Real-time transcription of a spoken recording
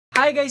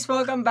Hi guys!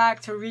 Welcome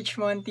back to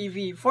Richmond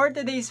TV. For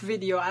today's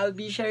video, I'll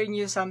be sharing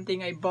you something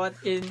I bought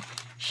in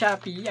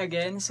Shopee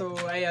again. So,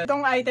 ayan.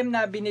 Itong item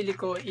na binili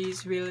ko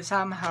will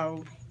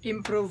somehow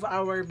improve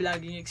our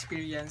vlogging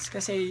experience.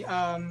 Kasi,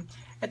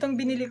 itong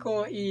binili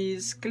ko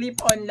is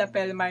Clip-On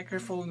Lapel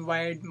Microphone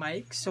Wired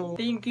Mic. So,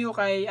 thank you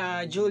kay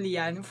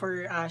Julian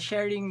for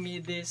sharing me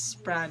this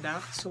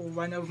product. So,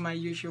 one of my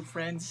YouTube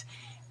friends,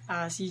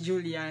 si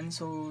Julian.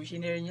 So,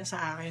 shinare niya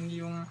sa akin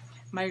yung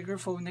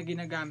microphone na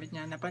ginagamit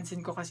niya.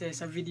 Napansin ko kasi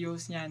sa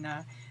videos niya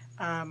na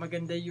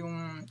maganda yung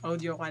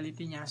audio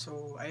quality niya.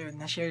 So, ayun,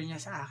 na-share niya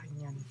sa akin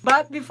yan.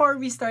 But before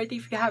we start,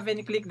 if you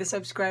haven't clicked the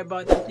subscribe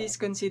button, please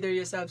consider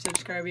yourself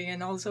subscribing and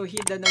also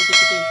hit the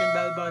notification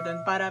bell button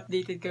para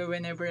updated kayo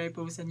whenever I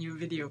post a new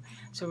video.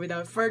 So,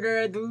 without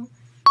further ado,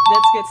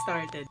 let's get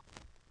started.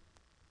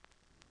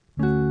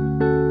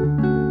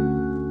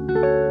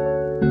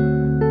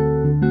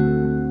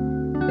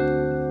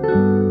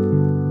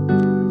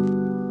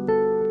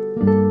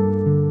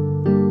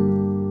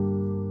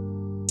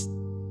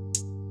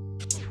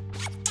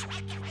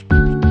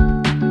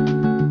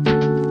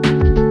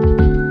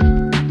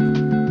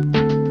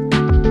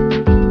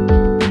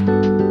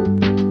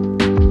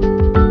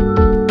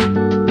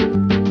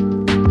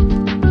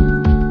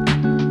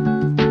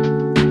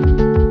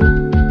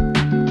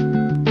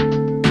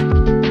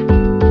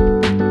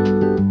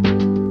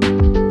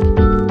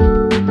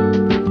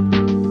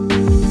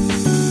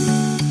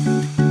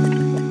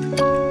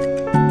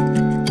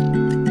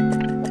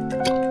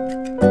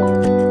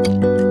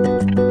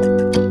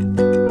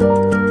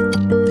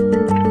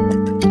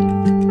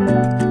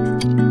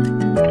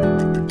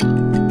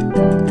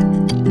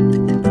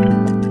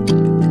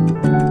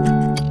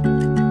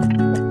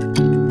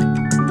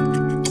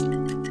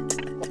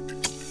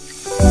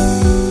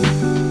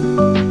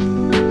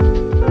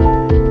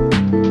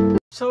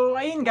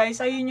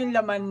 Guys, ayun yung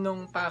laman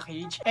nung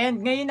package.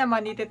 And ngayon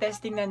naman,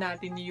 ite-testing na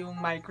natin yung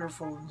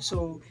microphone.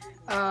 So,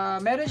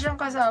 meron siyang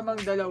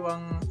kasamang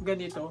dalawang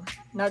ganito.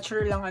 Not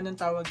sure lang anong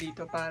tawag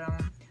dito. Parang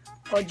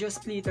audio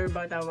splitter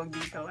ba tawag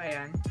dito.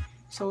 Ayan.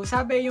 So,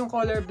 sabi yung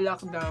color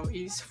black daw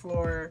is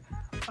for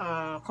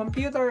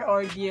computer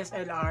or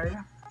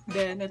DSLR.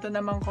 Then, ito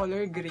namang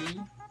color gray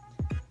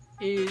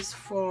is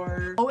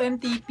for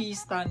OMTP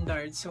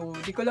standard. So,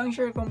 di ko lang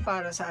sure kung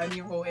para saan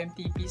yung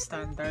OMTP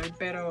standard.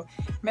 Pero,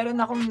 meron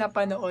akong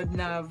napanood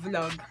na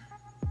vlog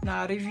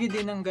na review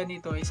din ng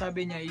ganito.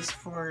 Sabi niya is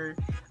for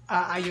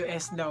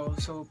iOS daw.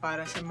 So,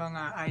 para sa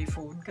mga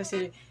iPhone.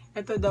 Kasi,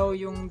 ito daw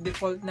yung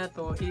default na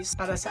to is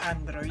para sa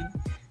Android.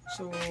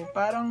 So,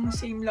 parang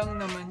same lang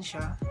naman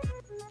siya.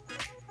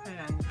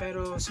 Ayan.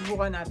 Pero,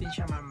 subukan natin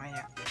siya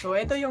mamaya. So,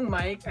 ito yung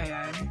mic.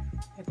 Ayan.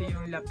 Ito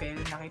yung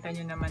lapel. Nakita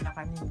nyo naman na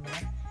kanina.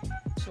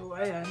 So,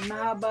 ayan,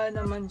 mahaba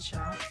naman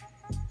siya.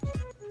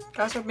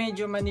 Kaso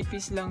medyo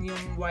manipis lang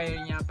yung wire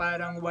niya.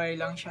 Parang wire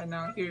lang siya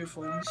ng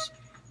earphones.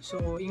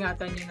 So,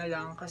 ingatan nyo na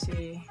lang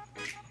kasi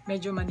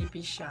medyo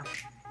manipis siya.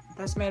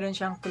 Tapos, meron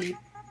siyang clip.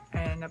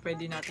 Ayan, na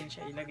pwede natin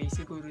siya ilagay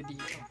siguro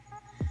dito.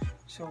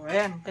 So,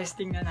 ayan,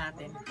 testing na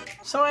natin.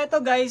 So,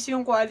 ito guys,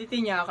 yung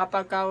quality niya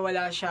kapag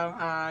wala siyang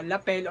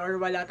lapel or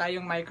wala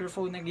tayong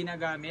microphone na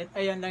ginagamit.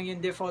 Ayan lang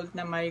yung default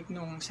na mic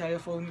nung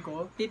cellphone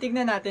ko.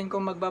 Titignan natin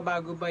kung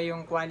magbabago ba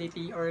yung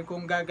quality or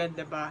kung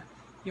gaganda ba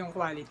yung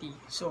quality.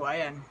 So,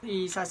 ayan,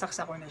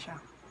 isasaksak ko na siya.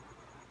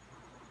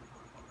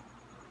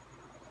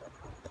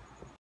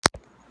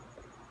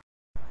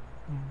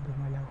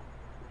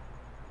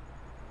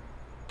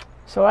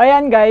 So,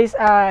 ayan guys,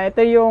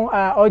 ito yung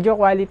audio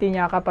quality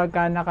niya kapag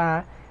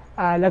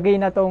nakalagay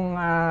na tong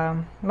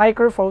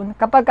microphone.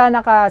 Kapag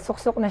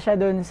nakasuksok na siya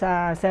dun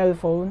sa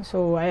cellphone.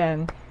 So,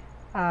 ayan.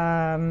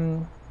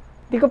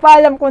 Di ko pa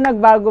alam kung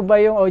nagbago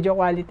ba yung audio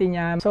quality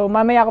niya. So,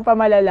 mamaya ko pa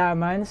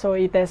malalaman. So,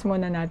 i-test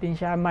muna natin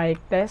siya.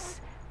 Mic test.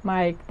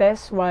 Mic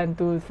test. 1,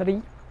 2,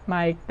 3.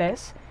 Mic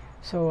test.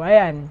 So,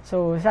 ayan.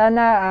 So,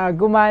 sana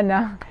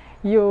gumana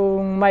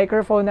yung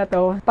microphone na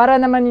to para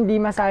naman hindi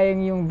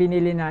masayang yung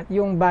binili natin,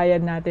 yung bayad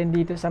natin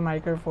dito sa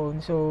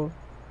microphone. So,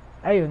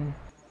 ayun.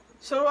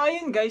 So,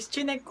 ayun guys,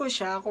 chinek ko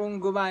siya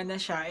kung gumana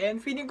siya. And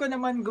feeling ko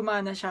naman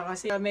gumana siya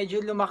kasi medyo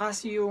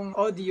lumakas yung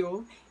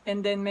audio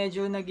and then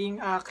medyo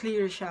naging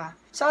clear siya.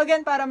 So,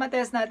 again, para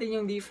matest natin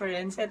yung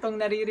difference, etong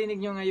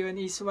naririnig nyo ngayon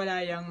is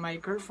wala yung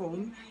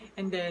microphone.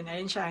 And then,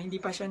 ayun siya,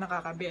 hindi pa siya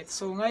nakakabit.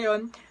 So,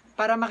 ngayon,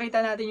 para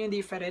makita natin yung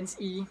difference,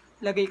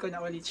 ilagay ko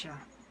na ulit siya.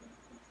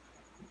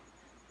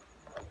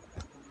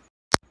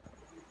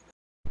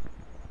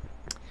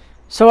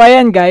 So,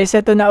 ayan guys,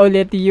 ito na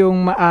ulit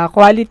yung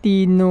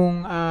quality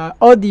nung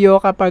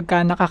audio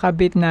kapag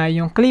nakakabit na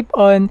yung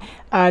clip-on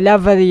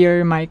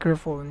lavalier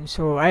microphone.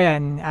 So,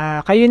 ayan,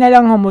 kayo na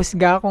lang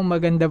humusga kung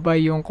maganda ba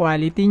yung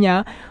quality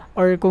niya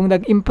or kung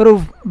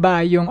nag-improve ba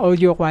yung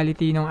audio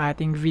quality ng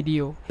ating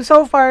video.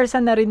 So far,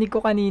 sa narinig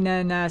ko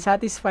kanina na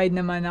satisfied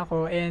naman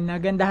ako and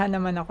nagandahan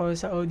naman ako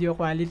sa audio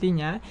quality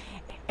niya.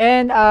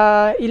 And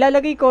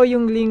ilalagay ko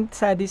yung link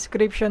sa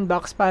description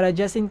box para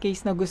just in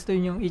case na gusto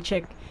nyong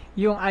i-check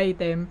yung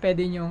item,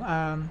 pwede nyong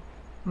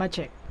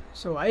ma-check.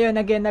 So, ayun,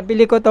 again,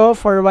 nabili ko to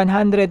for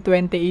 128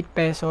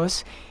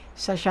 pesos.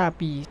 sa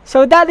Shopee.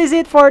 So that is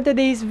it for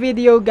today's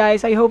video,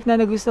 guys. I hope na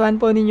nagustuhan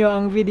po ninyo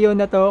ang video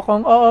na to.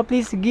 Kung oo,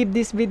 please give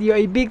this video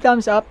a big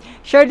thumbs up.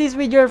 Share this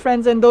with your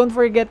friends and don't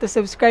forget to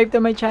subscribe to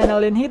my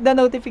channel and hit the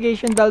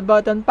notification bell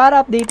button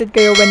para updated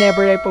kayo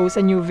whenever I post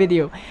a new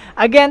video.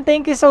 Again,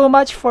 thank you so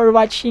much for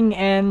watching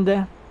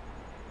and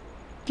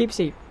keep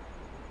safe.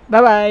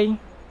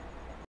 Bye-bye!